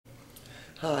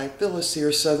Hi, Phyllis here,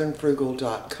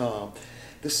 southernfrugal.com.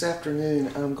 This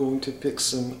afternoon I'm going to pick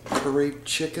some curried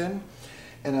chicken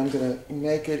and I'm going to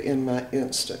make it in my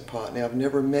Instant Pot. Now I've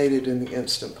never made it in the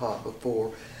Instant Pot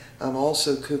before. I'm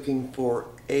also cooking for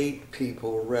 8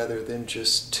 people rather than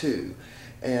just 2.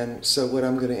 And so what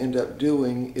I'm going to end up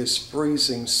doing is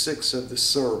freezing 6 of the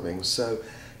servings. So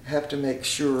I have to make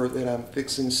sure that I'm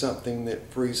fixing something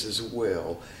that freezes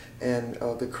well. And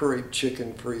the curried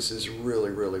chicken freezes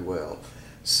really well.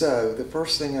 So the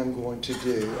first thing I'm going to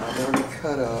do, I've already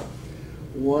cut up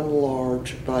 1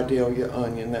 large Vidalia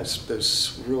onion. That's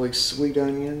those really sweet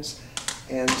onions.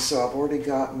 And so I've already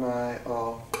got my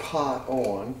pot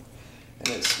on, and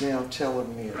it's now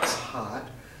telling me it's hot.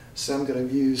 So I'm going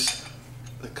to use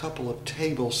a couple of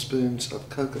tablespoons of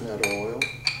coconut oil.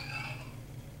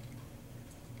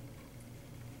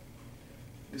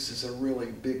 This is a really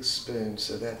big spoon,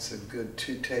 so that's a good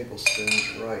 2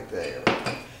 tablespoons right there.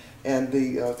 And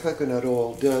the coconut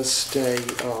oil does stay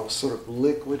sort of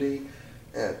liquidy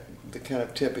at the kind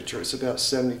of temperature. It's about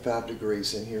 75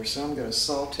 degrees in here. So I'm going to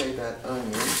saute that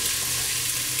onion.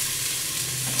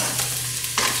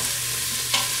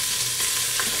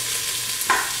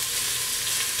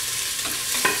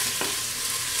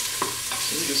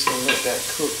 So we're just going to let that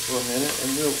cook for a minute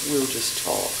and we'll just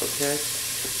talk, okay?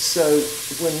 So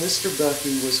when Mr.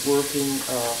 Bucky was working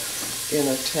in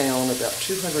a town about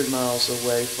 200 miles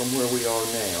away from where we are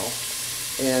now,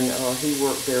 and he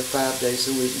worked there 5 days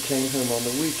a week and came home on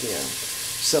the weekend.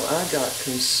 So I got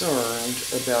concerned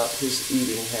about his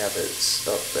eating habits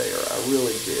up there. I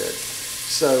really did.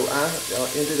 So I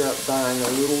ended up buying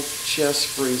a little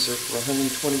chest freezer for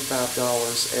 $125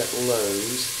 at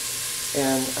Lowe's,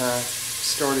 and I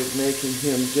started making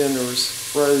him dinners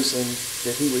frozen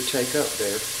that he would take up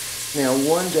there. Now,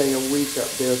 1 day a week up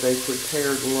there, they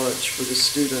prepared lunch for the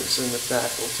students and the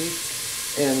faculty,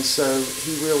 and so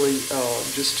he really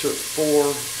just took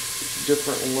 4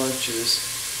 different lunches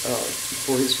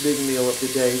for his big meal of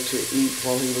the day to eat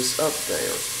while he was up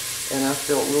there, and I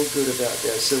felt real good about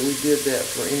that. So we did that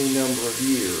for any number of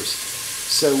years.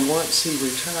 So once he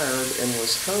retired and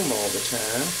was home all the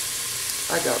time,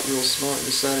 I got real smart and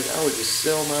decided I would just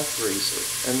sell my freezer,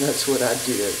 and that's what I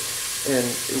did. And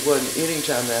it wasn't any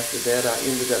time after that I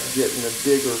ended up getting a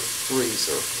bigger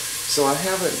freezer. So I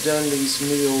haven't done these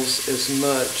meals as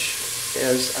much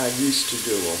as I used to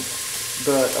do them.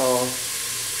 But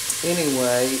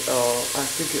anyway, I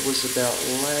think it was about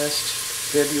last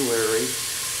February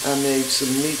I made some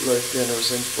meatloaf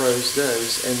dinners and froze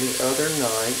those. And the other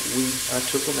night I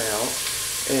took them out,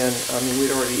 and I mean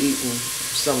we'd already eaten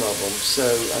some of them, so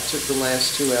I took the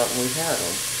last 2 out and we had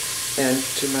them. And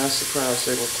to my surprise,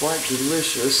 they were quite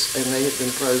delicious, and they had been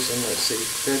frozen, let's see,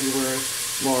 February,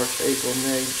 March, April,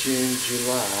 May, June,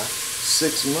 July,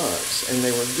 6 months, and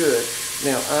they were good.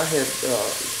 Now, I had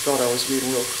thought I was being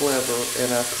real clever,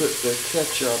 and I put the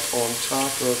ketchup on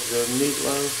top of the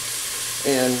meatloaf,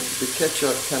 and the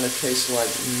ketchup kind of tastes like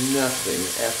nothing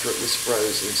after it was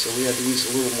frozen, so we had to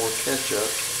use a little more ketchup.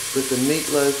 But the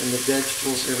meatloaf and the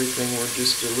vegetables and everything were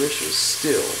just delicious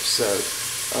still. So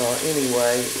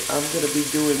anyway, I'm going to be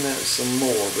doing that some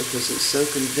more because it's so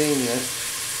convenient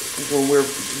when we're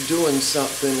doing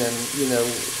something and, you know,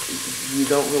 you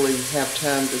don't really have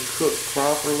time to cook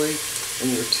properly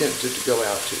and you're tempted to go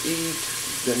out to eat,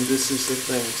 then this is the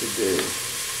thing to do.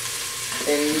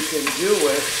 And you can do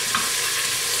it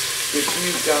if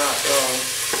you've got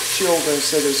children,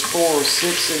 so there's 4 or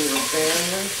 6 in your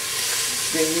family,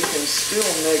 then you can still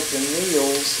make the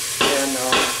meals and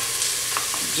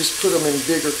just put them in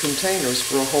bigger containers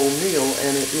for a whole meal,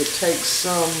 and it takes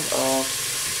some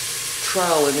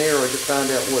trial and error to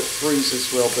find out what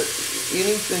freezes well. But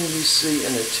anything you see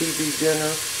in a TV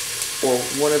dinner or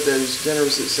one of those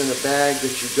dinners that's in a bag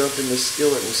that you dump in the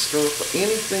skillet and stir fry,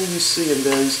 anything you see in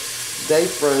those, they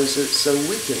froze it so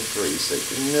we can freeze it.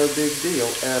 No big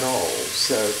deal at all.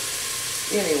 So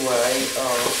anyway,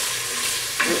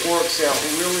 it works out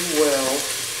really well,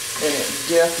 and it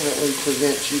definitely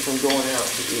prevents you from going out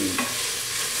to eat.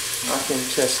 I can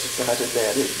testify to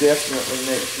that. It definitely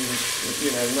makes you,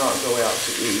 you know, not go out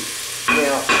to eat.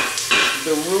 Now,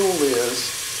 the rule is,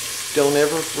 don't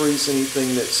ever freeze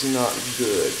anything that's not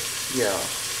good. Yeah,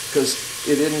 because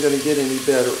it isn't going to get any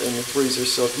better in the freezer.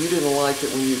 So if you didn't like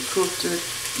it when you cooked it,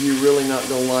 you're really not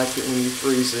going to like it when you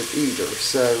freeze it either.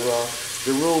 So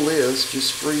the rule is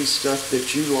just freeze stuff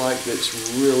that you like that's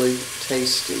really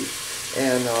tasty.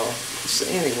 And so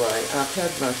anyway, I've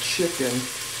had my chicken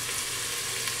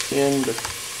in the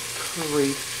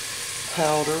curry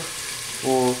powder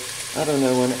for, I don't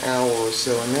know, an hour or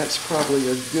so, and that's probably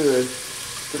a good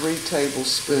 3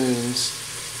 tablespoons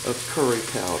of curry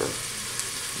powder.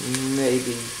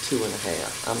 maybe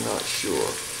 2.5. I'm not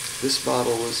sure. This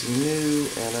bottle was new,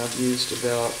 and I've used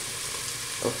about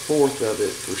 1/4 of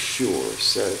it for sure.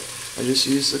 So I just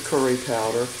used the curry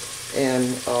powder,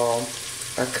 and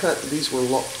I cut, these were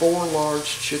 4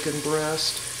 large chicken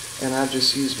breasts, and I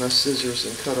just used my scissors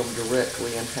and cut them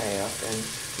directly in half, and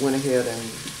went ahead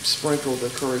and sprinkled the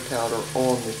curry powder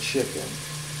on the chicken.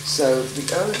 So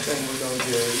the other thing we're going to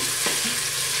do is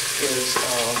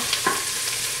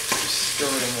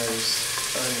stirring those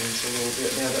onions a little bit.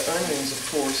 Now the onions, of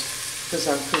course, because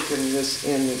I'm cooking this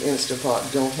in the Instant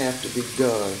Pot, don't have to be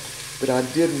done, but I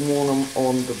did want them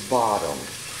on the bottom.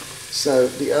 So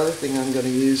the other thing I'm going to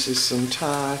use is some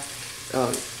Thai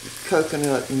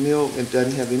coconut milk. It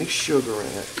doesn't have any sugar in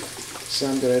it. So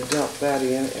I'm going to dump that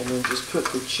in and then just put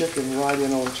the chicken right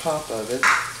in on top of it.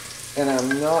 And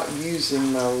I'm not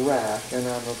using my rack, and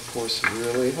I'm of course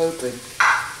really hoping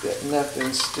that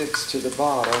nothing sticks to the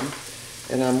bottom.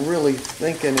 And I'm really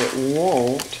thinking it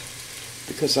won't,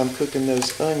 because I'm cooking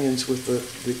those onions with the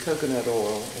coconut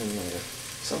oil in there.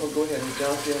 So I'm going to go ahead and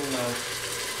dump in my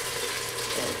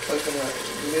coconut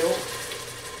milk.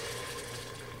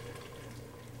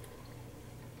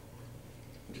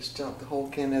 Just dump the whole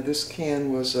can. Now this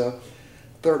can was a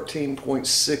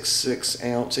 13.66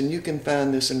 ounce, and you can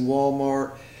find this in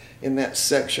Walmart in that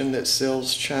section that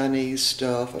sells Chinese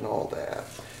stuff and all that.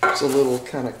 It's a little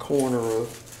kind of corner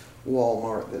of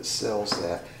Walmart that sells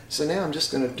that. So now I'm just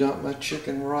going to dump my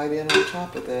chicken right in on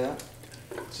top of that.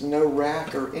 There's no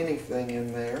rack or anything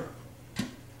in there.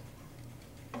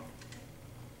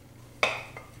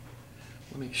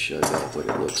 Let me show you what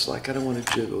it looks like. I don't want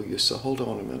to jiggle you, so hold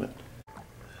on a minute.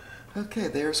 Okay,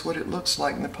 there's what it looks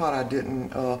like in the pot. I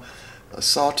didn't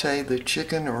saute the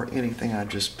chicken or anything. I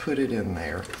just put it in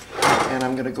there. And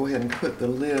I'm going to go ahead and put the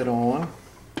lid on.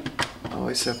 I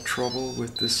always have trouble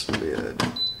with this lid.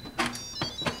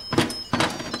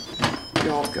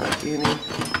 Y'all got any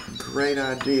great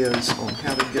ideas on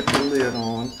how to get the lid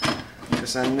on?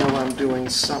 Because I know I'm doing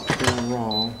something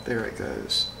wrong. There it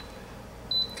goes.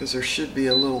 Because there should be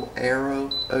a little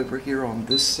arrow over here on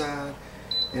this side.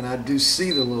 And I do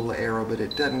see the little arrow, but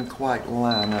it doesn't quite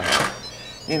line up.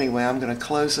 Anyway, I'm going to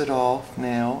close it off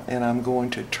now, and I'm going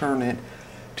to turn it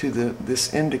to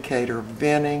this indicator,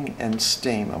 venting and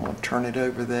steam. I'm going to turn it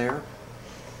over there,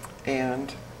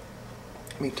 and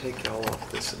let me take y'all off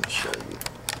this and show you.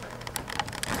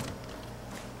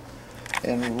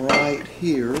 And right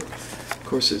here, of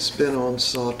course, it's been on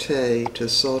saute to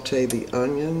saute the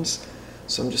onions,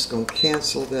 so I'm just going to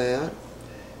cancel that,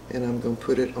 and I'm going to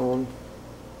put it on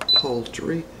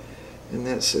poultry, and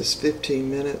that says 15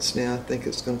 minutes. Now I think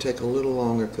it's going to take a little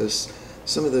longer because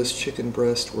some of those chicken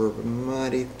breasts were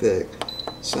mighty thick,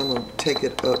 so I'm going to take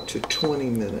it up to 20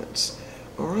 minutes.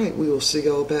 Alright, we will see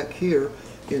y'all back here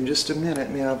in just a minute.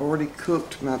 Now I've already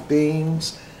cooked my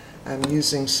beans. I'm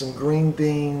using some green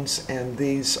beans, and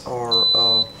these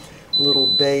are little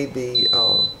baby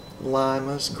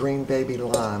limas, green baby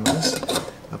limas.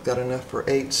 I've got enough for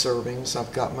 8 servings.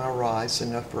 I've got my rice,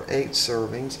 enough for 8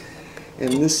 servings.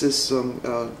 And this is some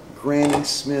Granny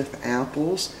Smith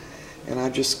apples. And I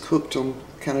just cooked them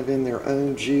kind of in their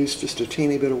own juice, just a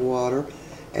teeny bit of water.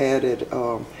 Added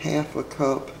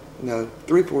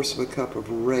 3/4 of a cup of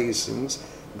raisins,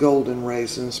 golden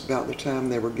raisins, about the time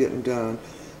they were getting done,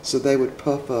 so they would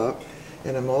puff up.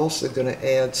 And I'm also going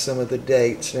to add some of the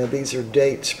dates. Now these are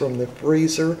dates from the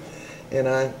freezer, and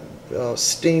I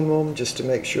steam them just to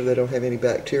make sure they don't have any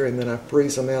bacteria, and then I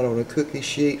freeze them out on a cookie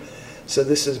sheet. So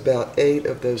this is about 8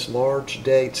 of those large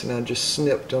dates, and I just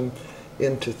snipped them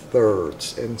into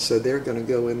thirds, and so they're going to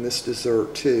go in this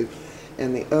dessert too.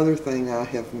 And the other thing I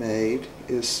have made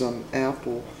is some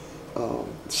apple,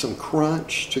 some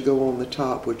crunch to go on the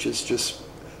top, which is just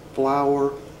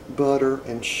flour, butter,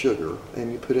 and sugar,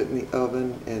 and you put it in the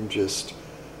oven and just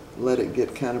let it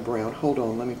get kind of brown. Hold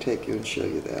on, let me take you and show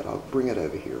you that. I'll bring it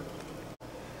over here.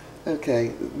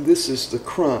 Okay, this is the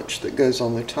crunch that goes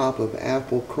on the top of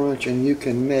apple crunch, and you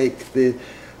can make the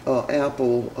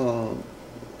apple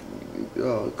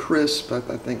crisp.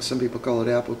 I think some people call it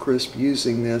apple crisp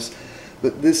using this,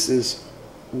 but this is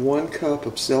 1 cup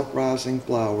of self-rising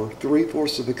flour,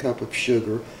 3/4 of a cup of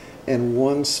sugar, and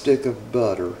 1 stick of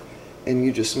butter. And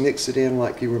you just mix it in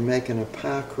like you were making a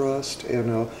pie crust.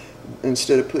 And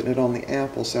instead of putting it on the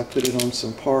apples, I put it on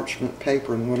some parchment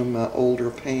paper in one of my older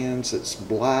pans that's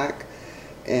black,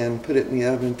 and put it in the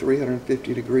oven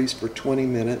 350 degrees for 20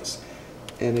 minutes.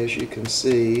 And as you can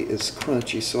see, it's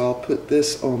crunchy. So I'll put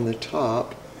this on the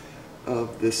top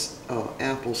of this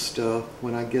apple stuff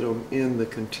when I get them in the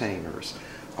containers.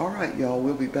 Alright y'all,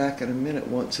 we'll be back in a minute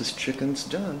once this chicken's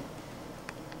done.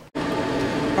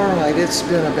 Alright, it's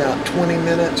been about 20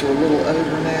 minutes or a little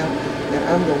over now, and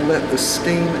I'm going to let the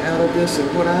steam out of this. And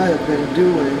what I have been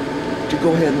doing to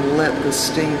go ahead and let the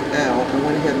steam out, I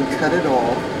went ahead and cut it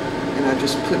off, and I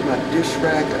just put my dish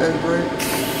rag over it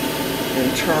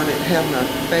and turn it, have my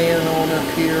fan on up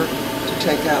here to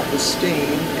take out the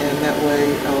steam, and that way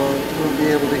we'll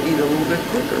be able to eat a little bit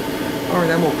quicker.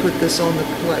 Alright, I'm going to put this on the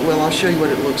plate. Well, I'll show you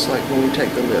what it looks like when we take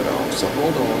the lid off, so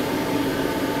hold on.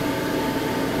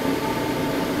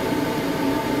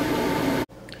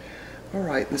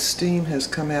 Alright, the steam has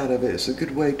come out of it. It's a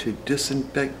good way to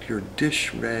disinfect your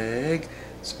dish rag.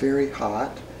 It's very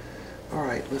hot.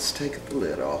 Alright, let's take the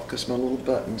lid off because my little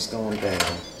button's going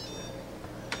down.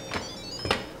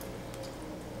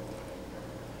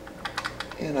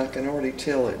 And I can already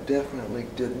tell it definitely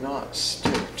did not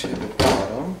stick to the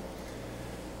bottom.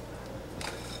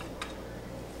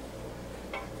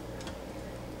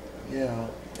 Yeah,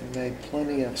 it made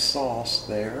plenty of sauce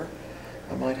there.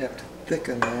 I might have to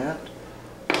thicken that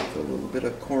with a little bit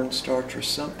of cornstarch or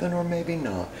something, or maybe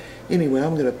not. Anyway,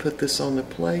 I'm going to put this on the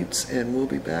plates and we'll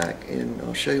be back and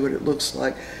I'll show you what it looks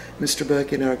like. Mr.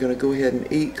 Bucky and I are going to go ahead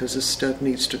and eat because this stuff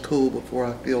needs to cool before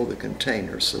I fill the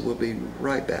containers, so we'll be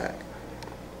right back.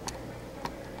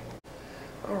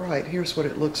 Alright, here's what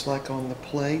it looks like on the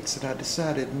plates, and I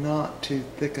decided not to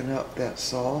thicken up that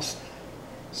sauce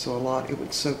so it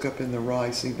would soak up in the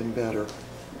rice even better.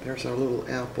 There's our little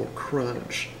apple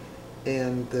crunch,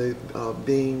 and the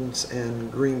beans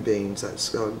and green beans.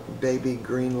 That's baby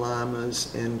green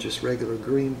limas and just regular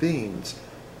green beans.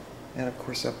 And of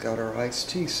course I've got our iced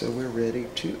tea, so we're ready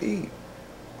to eat.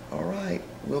 Alright,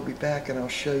 we'll be back and I'll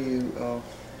show you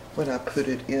when I put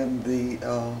it in the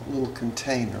little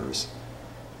containers.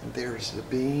 And there's the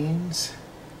beans,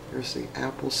 there's the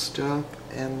apple stuff,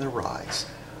 and the rice.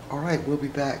 Alright, we'll be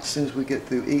back as soon as we get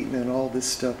through eating and all this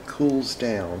stuff cools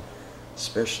down,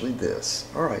 especially this.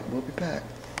 Alright, we'll be back.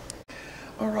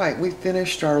 Alright, we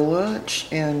finished our lunch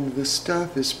and the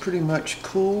stuff is pretty much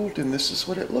cooled, and this is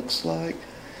what it looks like.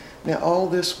 Now all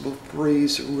this will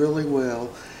freeze really well.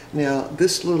 Now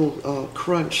this little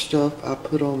crunch stuff I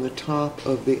put on the top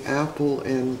of the apple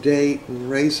and date and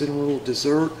raisin little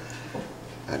dessert.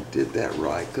 I did that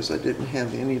right because I didn't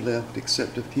have any left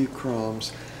except a few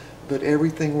crumbs. But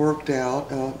everything worked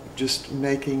out, just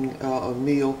making a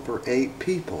meal for 8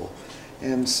 people.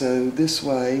 And so this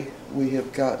way we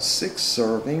have got 6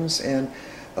 servings, and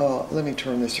let me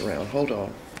turn this around, hold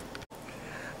on.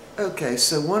 Okay,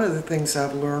 so one of the things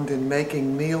I've learned in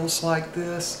making meals like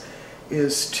this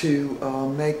is to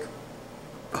make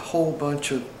a whole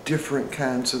bunch of different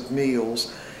kinds of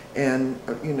meals. And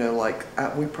you know, like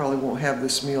we probably won't have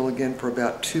this meal again for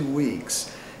about 2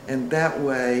 weeks. And that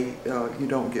way you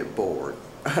don't get bored.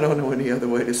 I don't know any other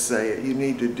way to say it. You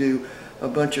need to do a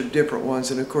bunch of different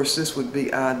ones, and of course this would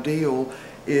be ideal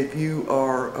if you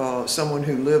are someone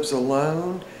who lives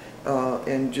alone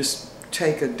and just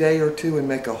take a day or two and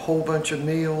make a whole bunch of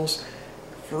meals,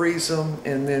 freeze them,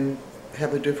 and then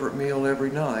have a different meal every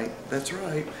night. That's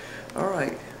right.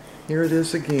 Alright, here it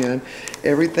is again.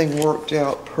 Everything worked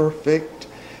out perfect.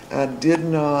 I did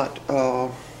not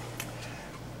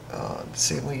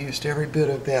see, we used every bit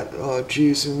of that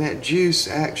juice, and that juice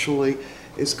actually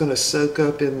is going to soak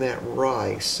up in that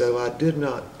rice, so I did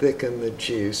not thicken the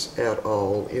juice at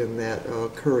all in that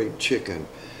curried chicken,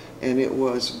 and it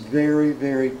was very,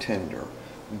 very tender.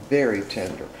 Very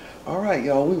tender. Alright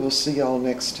y'all, we will see y'all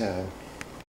next time.